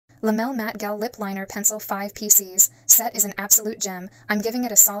Lamel Matte Gel Lip Liner Pencil 5 PCs set is an absolute gem. I'm giving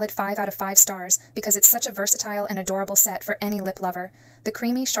it a solid 5 out of 5 stars because it's such a versatile and adorable set for any lip lover. The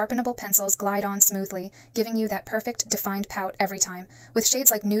creamy, sharpenable pencils glide on smoothly, giving you that perfect, defined pout every time. With shades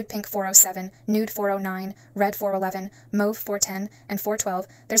like Nude Pink 407, Nude 409, Red 411, Mauve 410, and 412,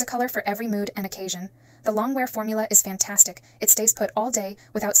 there's a color for every mood and occasion. The long wear formula is fantastic. It stays put all day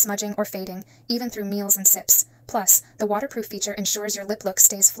without smudging or fading, even through meals and sips. Plus, the waterproof feature ensures your lip look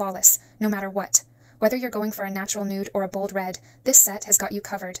stays flawless, no matter what. Whether you're going for a natural nude or a bold red, this set has got you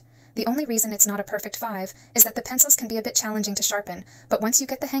covered. The only reason it's not a perfect 5 is that the pencils can be a bit challenging to sharpen, but once you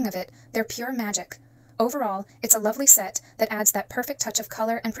get the hang of it, they're pure magic. Overall, it's a lovely set that adds that perfect touch of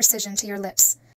color and precision to your lips.